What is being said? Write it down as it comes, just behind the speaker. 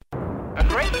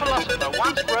great philosopher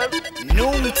once wrote,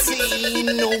 Naughty,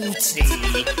 naughty,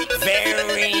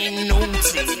 very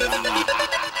naughty.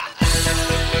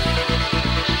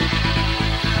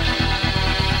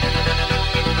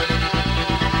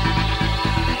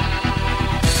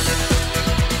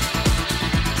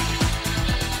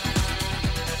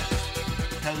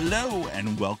 Hello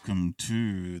and welcome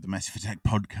to the Massive Attack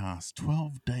podcast,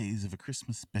 12 Days of a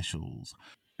Christmas Specials,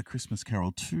 A Christmas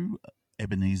Carol 2,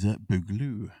 Ebenezer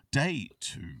Boogaloo, Day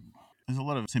 2. There's a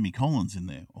lot of semicolons in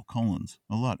there, or colons,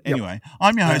 a lot. Yep. Anyway,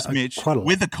 I'm your host, Mitch, quite a lot.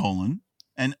 with a colon,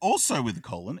 and also with a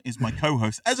colon is my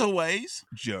co-host, as always,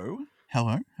 Joe.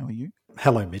 Hello, how are you?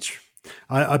 Hello, Mitch.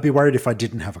 I'd be worried if I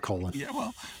didn't have a colon. Yeah,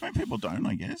 well, people don't,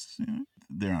 I guess. You know,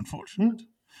 they're unfortunate.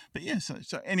 But yeah, so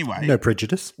anyway. No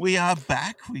prejudice. We are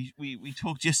back. We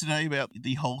talked yesterday about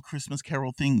the whole Christmas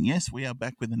Carol thing. Yes, we are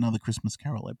back with another Christmas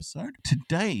Carol episode.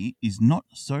 Today is not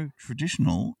so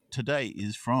traditional. Today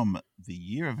is from the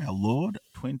year of our Lord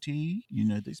 20, you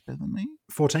know this better than me?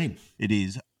 14. It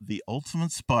is The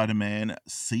Ultimate Spider-Man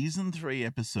Season 3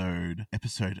 episode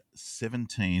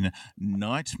 17,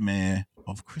 Nightmare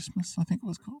of Christmas, I think it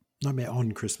was called. Nightmare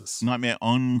on Christmas. Nightmare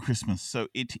on Christmas. So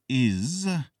it is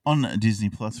on Disney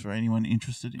Plus for anyone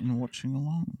interested in watching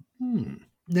along.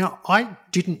 Now, I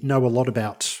didn't know a lot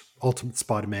about Ultimate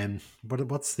Spider-Man.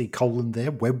 What's the colon there?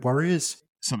 Web Warriors?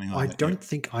 Something I like that. don't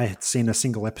think I had seen a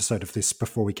single episode of this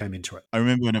before we came into it. I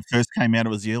remember when it first came out, it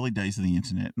was the early days of the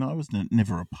internet, and I was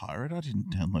never a pirate. I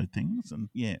didn't download things, and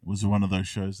yeah, it was one of those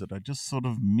shows that I just sort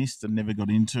of missed and never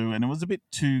got into, and it was a bit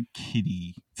too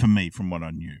kiddie for me from what I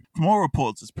knew. From all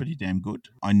reports, it's pretty damn good.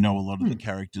 I know a lot of the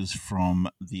characters from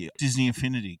the Disney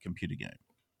Infinity computer game,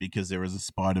 because there is a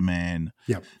Spider-Man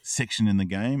section in the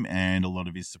game, and a lot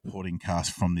of his supporting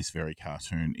cast from this very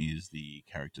cartoon is the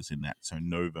characters in that. So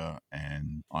Nova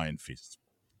and Iron Fist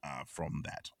are from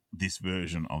this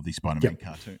version of the Spider-Man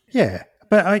cartoon. Yeah,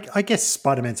 but I guess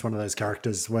Spider-Man's one of those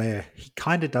characters where he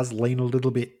kind of does lean a little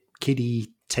bit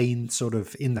kiddie, teen, sort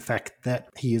of in the fact that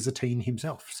he is a teen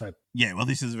himself. So yeah, well,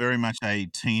 this is very much a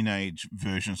teenage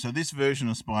version. So this version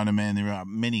of Spider-Man, there are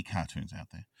many cartoons out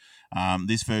there.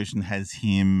 This version has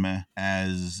him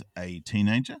as a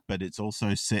teenager, but it's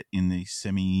also set in the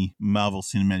semi-Marvel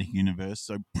Cinematic Universe,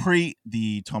 so pre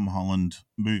the Tom Holland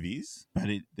movies, but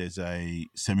there's a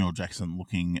Samuel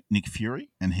Jackson-looking Nick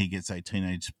Fury, and he gets a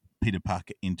teenage Peter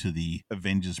Parker into the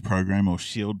Avengers program or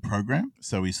S.H.I.E.L.D. program,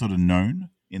 so he's sort of known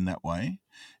in that way,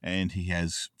 and he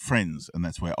has friends, and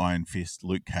that's where Iron Fist,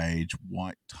 Luke Cage,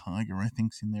 White Tiger, I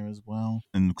think's in there as well,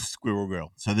 and Squirrel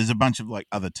Girl. So there's a bunch of like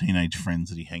other teenage friends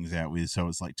that he hangs out with. So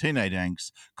it's like teenage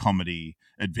angst, comedy,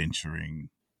 adventuring,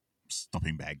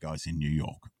 stopping bad guys in New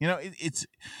York. You know, it's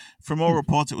from all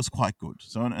reports, it was quite good.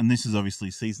 So, and this is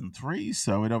obviously season 3,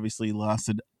 so it obviously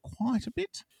lasted quite a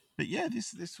bit. But yeah,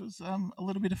 this was a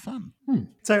little bit of fun.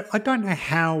 So I don't know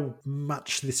how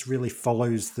much this really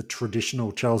follows the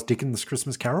traditional Charles Dickens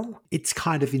Christmas Carol. It's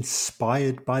kind of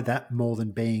inspired by that more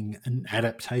than being an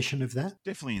adaptation of that.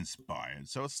 Definitely inspired.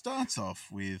 So it starts off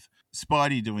with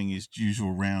Spidey doing his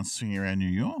usual rounds swinging around New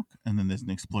York, and then there's an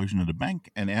explosion at a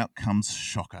bank, and out comes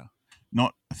Shocker.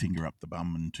 Not a finger up the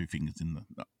bum and 2 fingers in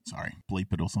the... sorry,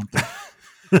 bleep it or something.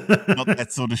 Not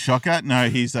that sort of Shocker. No,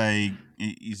 he's a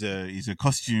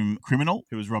costume criminal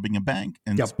who was robbing a bank,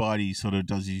 and Spidey sort of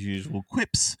does his usual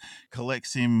quips,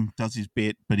 collects him, does his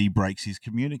bit, but he breaks his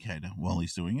communicator while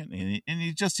he's doing it, and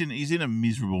he's in a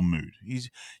miserable mood.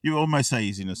 You almost say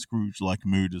he's in a Scrooge-like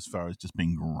mood as far as just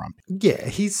being grumpy. Yeah,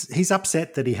 he's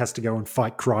upset that he has to go and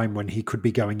fight crime when he could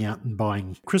be going out and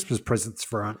buying Christmas presents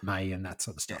for Aunt May and that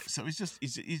sort of stuff. So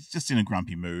he's just in a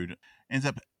grumpy mood. Ends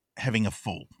up having a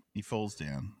fall. He falls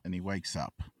down and he wakes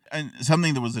up. And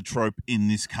something that was a trope in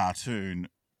this cartoon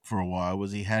for a while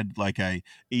was he had like a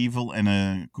evil and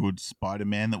a good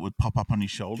Spider-Man that would pop up on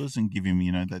his shoulders and give him,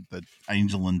 you know, the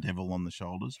angel and devil on the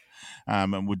shoulders,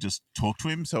 and would just talk to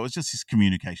him. So it was just this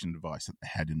communication device that they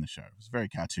had in the show. It was very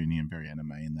cartoony and very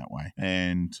anime in that way.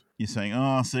 And you're saying,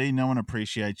 oh, see, no one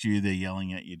appreciates you. They're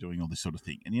yelling at you, doing all this sort of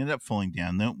thing. And you end up falling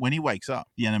down. Then when he wakes up,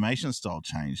 the animation style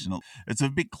changed. And it's a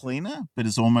bit cleaner, but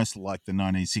it's almost like the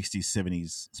 1960s,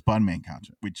 70s Spider-Man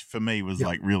cartoon, which for me was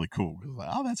like really cool. It was like,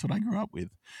 oh, that's what I grew up with.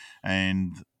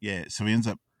 And yeah, so he ends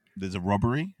up, there's a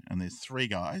robbery, and there's 3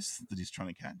 guys that he's trying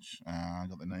to catch. I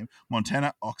got their name: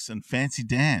 Montana, Ox, and Fancy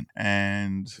Dan.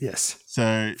 And yes,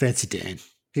 so Fancy Dan.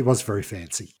 He was very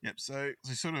fancy. Yep. So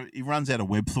he runs out of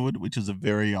web fluid, which is a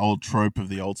very old trope of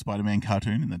the old Spider-Man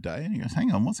cartoon in the day. And he goes,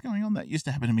 "Hang on, what's going on? That used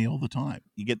to happen to me all the time."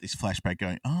 You get this flashback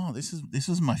going, "Oh, this is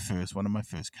one of my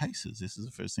first cases. This is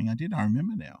the first thing I did. I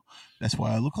remember now. That's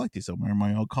why I look like this. I'm wearing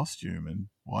my old costume, and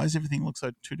why does everything look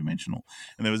so two-dimensional?"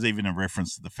 And there was even a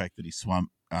reference to the fact that he swung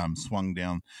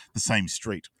down the same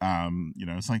street.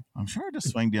 It's like, I'm sure I just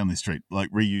swung down this street,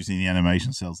 like reusing the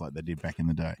animation cells like they did back in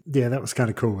the day. Yeah, that was kind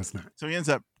of cool, wasn't it? So he ends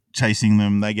up chasing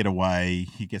them. They get away.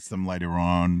 He gets them later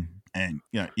on, and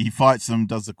he fights them,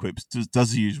 does the quips,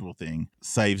 does the usual thing,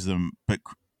 saves them, but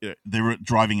they're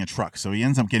driving a truck, so he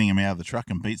ends up getting them out of the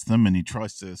truck and beats them, and he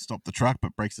tries to stop the truck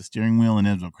but breaks the steering wheel and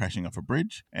ends up crashing off a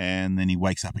bridge, and then he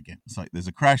wakes up again. It's like there's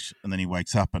a crash, and then he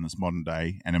wakes up and it's modern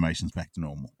day, animation's back to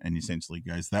normal, and he essentially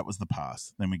goes, that was the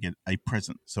past. Then we get a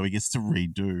present, so he gets to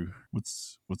redo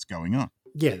what's going on.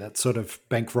 Yeah, that sort of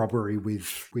bank robbery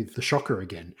with the Shocker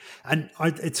again. And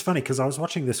it's funny because I was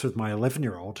watching this with my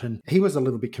 11-year-old and he was a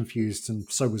little bit confused, and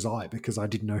so was I, because I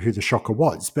didn't know who the Shocker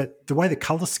was. But the way the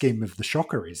colour scheme of the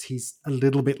Shocker is, he's a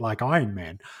little bit like Iron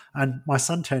Man. And my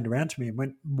son turned around to me and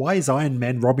went, "Why is Iron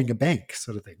Man robbing a bank?"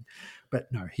 sort of thing.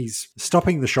 But no, he's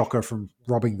stopping the Shocker from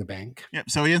robbing the bank. Yep,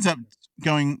 so he ends up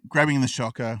grabbing the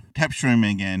Shocker, capturing him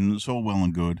again. It's all well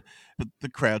and good. But the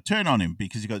crowd turn on him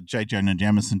because you've got J. Jonah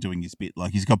Jameson doing his bit.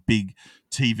 Like, he's got big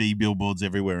TV billboards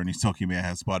everywhere and he's talking about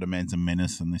how Spider-Man's a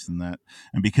menace and this and that.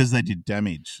 And because they did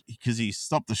damage, because he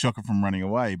stopped the Shocker from running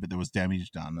away, but there was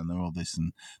damage done and all this,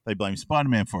 and they blame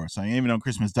Spider-Man for it. So even on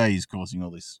Christmas Day, he's causing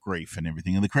all this grief and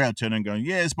everything. And the crowd turn and going,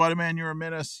 "Yeah, Spider-Man, you're a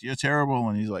menace. You're terrible."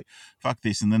 And he's like, "Fuck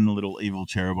this." And then the little evil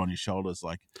cherub on his shoulders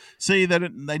like, "See,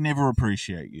 they never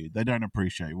appreciate you. They don't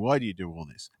appreciate you. Why do you do all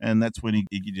this?" And that's when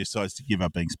he decides to give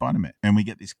up being Spider-Man. And we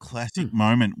get this classic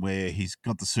moment where he's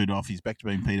got the suit off, he's back to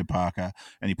being Peter Parker,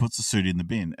 and he puts the suit in the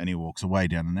bin and he walks away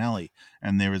down an alley.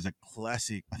 And there is a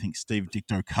classic, I think, Steve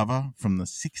Ditko cover from the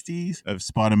 60s of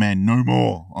Spider-Man No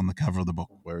More on the cover of the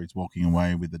book, where he's walking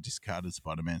away with the discarded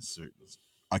Spider-Man suit. It's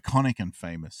iconic and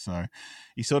famous. So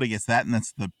he sort of gets that, and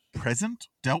that's the present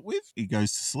dealt with. He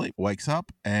goes to sleep, wakes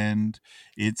up, and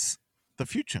it's the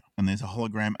future. And there's a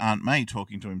hologram Aunt May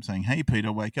talking to him saying, "Hey,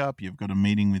 Peter, wake up. You've got a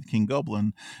meeting with King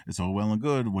Goblin. It's all well and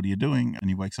good. What are you doing?"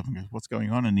 And he wakes up and goes, "What's going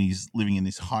on?" And he's living in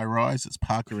this high-rise. It's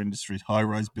Parker Industries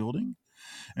high-rise building.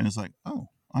 And it's like, oh,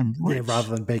 I'm rich. Yeah,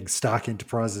 rather than being Stark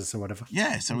Enterprises or whatever.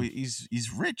 Yeah, so he's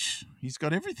rich. He's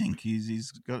got everything. He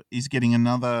was getting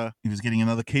another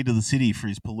key to the city for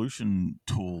his pollution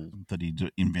tool that he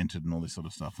invented and all this sort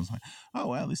of stuff. It's like, oh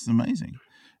wow, this is amazing.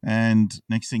 And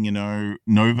next thing you know,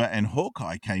 Nova and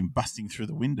Hawkeye came busting through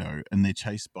the window, and they're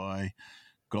chased by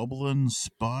goblin,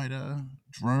 spider,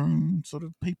 drone sort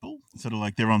of people. Sort of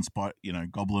like they're on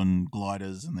goblin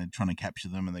gliders, and they're trying to capture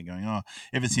them, and they're going, "Oh,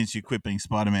 ever since you quit being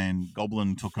Spider-Man,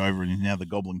 Goblin took over and he's now the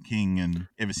Goblin King, and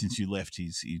ever since you left,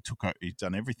 he's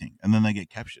done everything." And then they get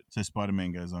captured. So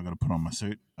Spider-Man goes, "I've got to put on my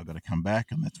suit, I've got to come back."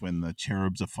 And that's when the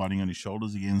cherubs are fighting on his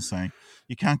shoulders again, saying,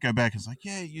 "You can't go back." It's like,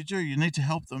 "Yeah, you do. You need to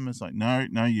help them." It's like, no,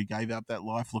 you gave up that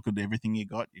life. Look at everything you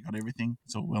got. You got everything.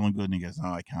 It's all well and good. And he goes, "No,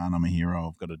 I can't. I'm a hero.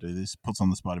 I've got to do this." Puts on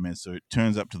the Spider-Man suit,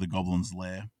 turns up to the Goblin's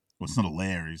lair. Well, it's not a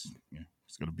lair. He's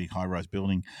got a big high-rise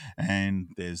building, and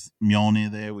there's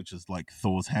Mjolnir there, which is like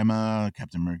Thor's hammer,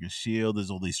 Captain America's shield.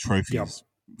 There's all these trophies. Yep.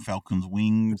 Falcon's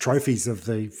wings. Trophies of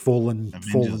the fallen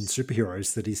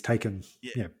superheroes that he's taken.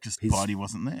 Yeah, because Spidey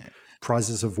wasn't there.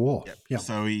 Prizes of war. Yep.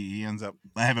 So he ends up,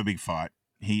 they have a big fight.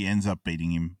 He ends up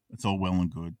beating him. It's all well and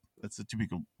good. That's a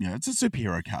typical, it's a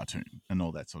superhero cartoon and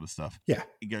all that sort of stuff. Yeah.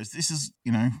 He goes, "This is,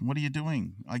 what are you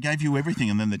doing? I gave you everything."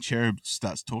 And then the cherub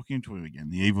starts talking to him again,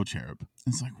 the evil cherub.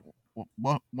 It's like,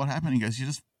 what happened? He goes, "You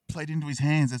just played into his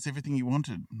hands. That's everything he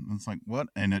wanted." And it's like, what?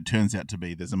 And it turns out to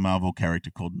be, there's a Marvel character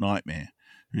called Nightmare,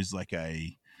 who's like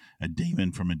a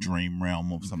demon from a dream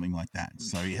realm or something like that.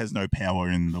 So he has no power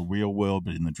in the real world,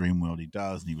 but in the dream world he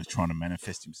does. And he was trying to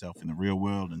manifest himself in the real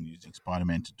world and using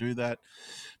Spider-Man to do that.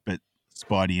 But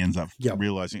Spidey ends up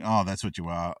realizing, "Oh, that's what you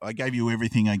are. I gave you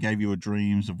everything. I gave you a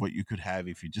dreams of what you could have.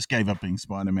 If you just gave up being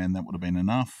Spider-Man, that would have been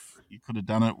enough. You could have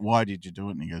done it. Why did you do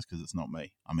it?" And he goes, "Because it's not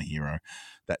me. I'm a hero."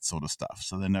 That sort of stuff.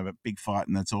 So then they have a big fight,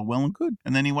 and that's all well and good.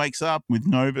 And then he wakes up with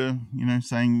Nova,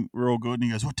 saying, "We're all good." And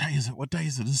he goes, "What day is it? What day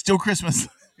is it? It's still Christmas."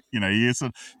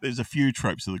 There's a few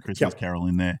tropes of the Christmas Carol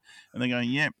in there. And they're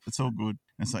going, "Yep, it's all good."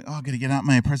 And it's like, "Oh, I got to get Aunt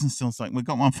May a present still." It's like, "We've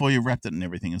got one for you, wrapped it and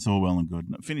everything. It's all well and good."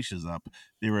 And it finishes up.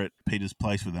 They're at Peter's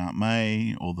place with Aunt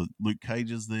May. All the Luke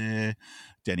Cage's there,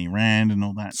 Danny Rand and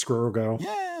all that. Squirrel Girl.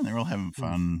 Yeah, and they're all having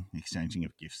fun, exchanging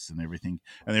of gifts and everything.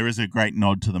 And there is a great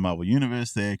nod to the Marvel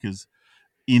Universe there, because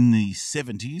in the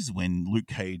 70s, when Luke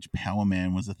Cage Power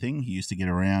Man was a thing, he used to get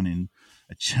around in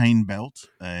a chain belt,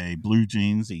 a blue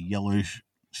jeans, a yellow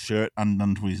shirt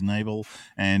undone to his navel,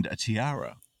 and a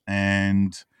tiara.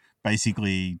 And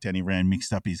basically, Danny Rand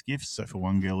mixed up his gifts. So for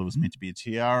one girl, it was meant to be a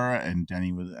tiara, and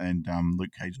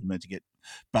Luke Cage was meant to get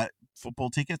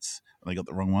football tickets. They got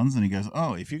the wrong ones, and he goes,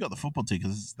 "Oh, if you got the football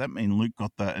tickets, that means Luke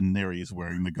got that." And there he is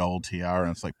wearing the gold tiara,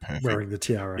 and it's like perfect. Wearing the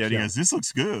tiara. Yeah, and he goes, "This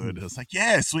looks good." It's like,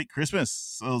 yeah, sweet Christmas.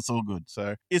 So it's all good.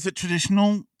 So, is it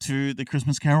traditional to the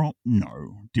Christmas Carol?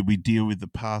 No. Did we deal with the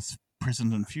past,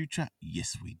 present, and future?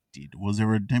 Yes, we did. Was there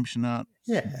redemption art?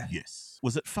 Yeah. Yes.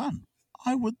 Was it fun?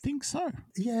 I would think so.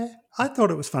 Yeah, I thought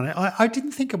it was funny. I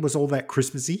didn't think it was all that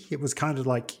Christmassy. It was kind of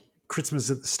like Christmas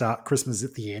at the start, Christmas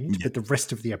at the end, but the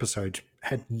rest of the episode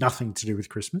had nothing to do with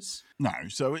Christmas. No,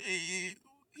 so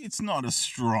it's not a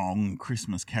strong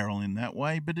Christmas Carol in that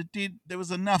way, but there was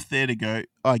enough there to go,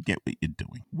 I get what you're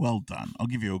doing. Well done. I'll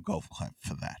give you a golf clap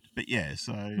for that. But yeah,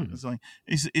 so it's like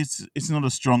it's not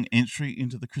a strong entry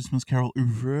into the Christmas Carol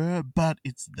oeuvre, but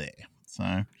it's there.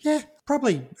 So yeah,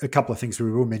 probably a couple of things we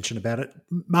will mention about it.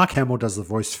 Mark Hamill does the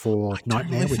voice for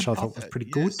Nightmare, which I thought was pretty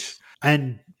good.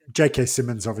 And J.K.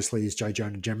 Simmons obviously is J.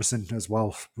 Jonah Jameson as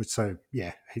well. So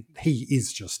yeah, he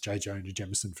is just J. Jonah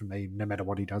Jameson for me, no matter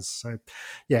what he does. So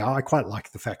yeah, I quite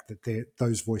like the fact that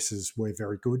those voices were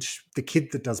very good. The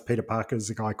kid that does Peter Parker is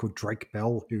a guy called Drake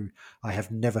Bell, who I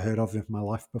have never heard of in my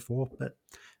life before, but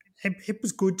it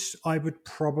was good. I would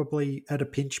probably, at a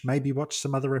pinch, maybe watch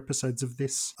some other episodes of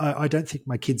this. I don't think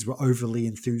my kids were overly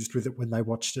enthused with it when they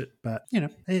watched it, but,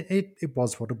 it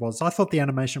was what it was. I thought the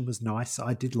animation was nice.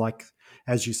 I did like,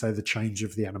 as you say, the change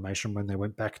of the animation when they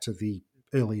went back to the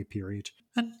earlier period.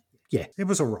 And yeah, it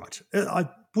was all right. I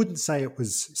wouldn't say it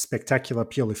was spectacular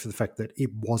purely for the fact that it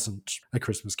wasn't a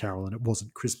Christmas Carol and it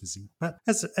wasn't Christmassy. But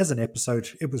as an episode,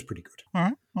 it was pretty good. All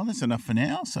right. Well, that's enough for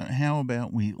now. So how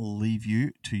about we leave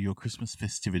you to your Christmas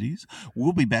festivities?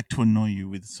 We'll be back to annoy you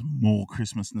with some more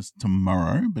Christmasness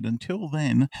tomorrow. But until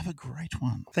then, have a great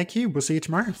one. Thank you. We'll see you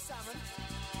tomorrow.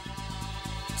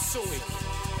 Sweet.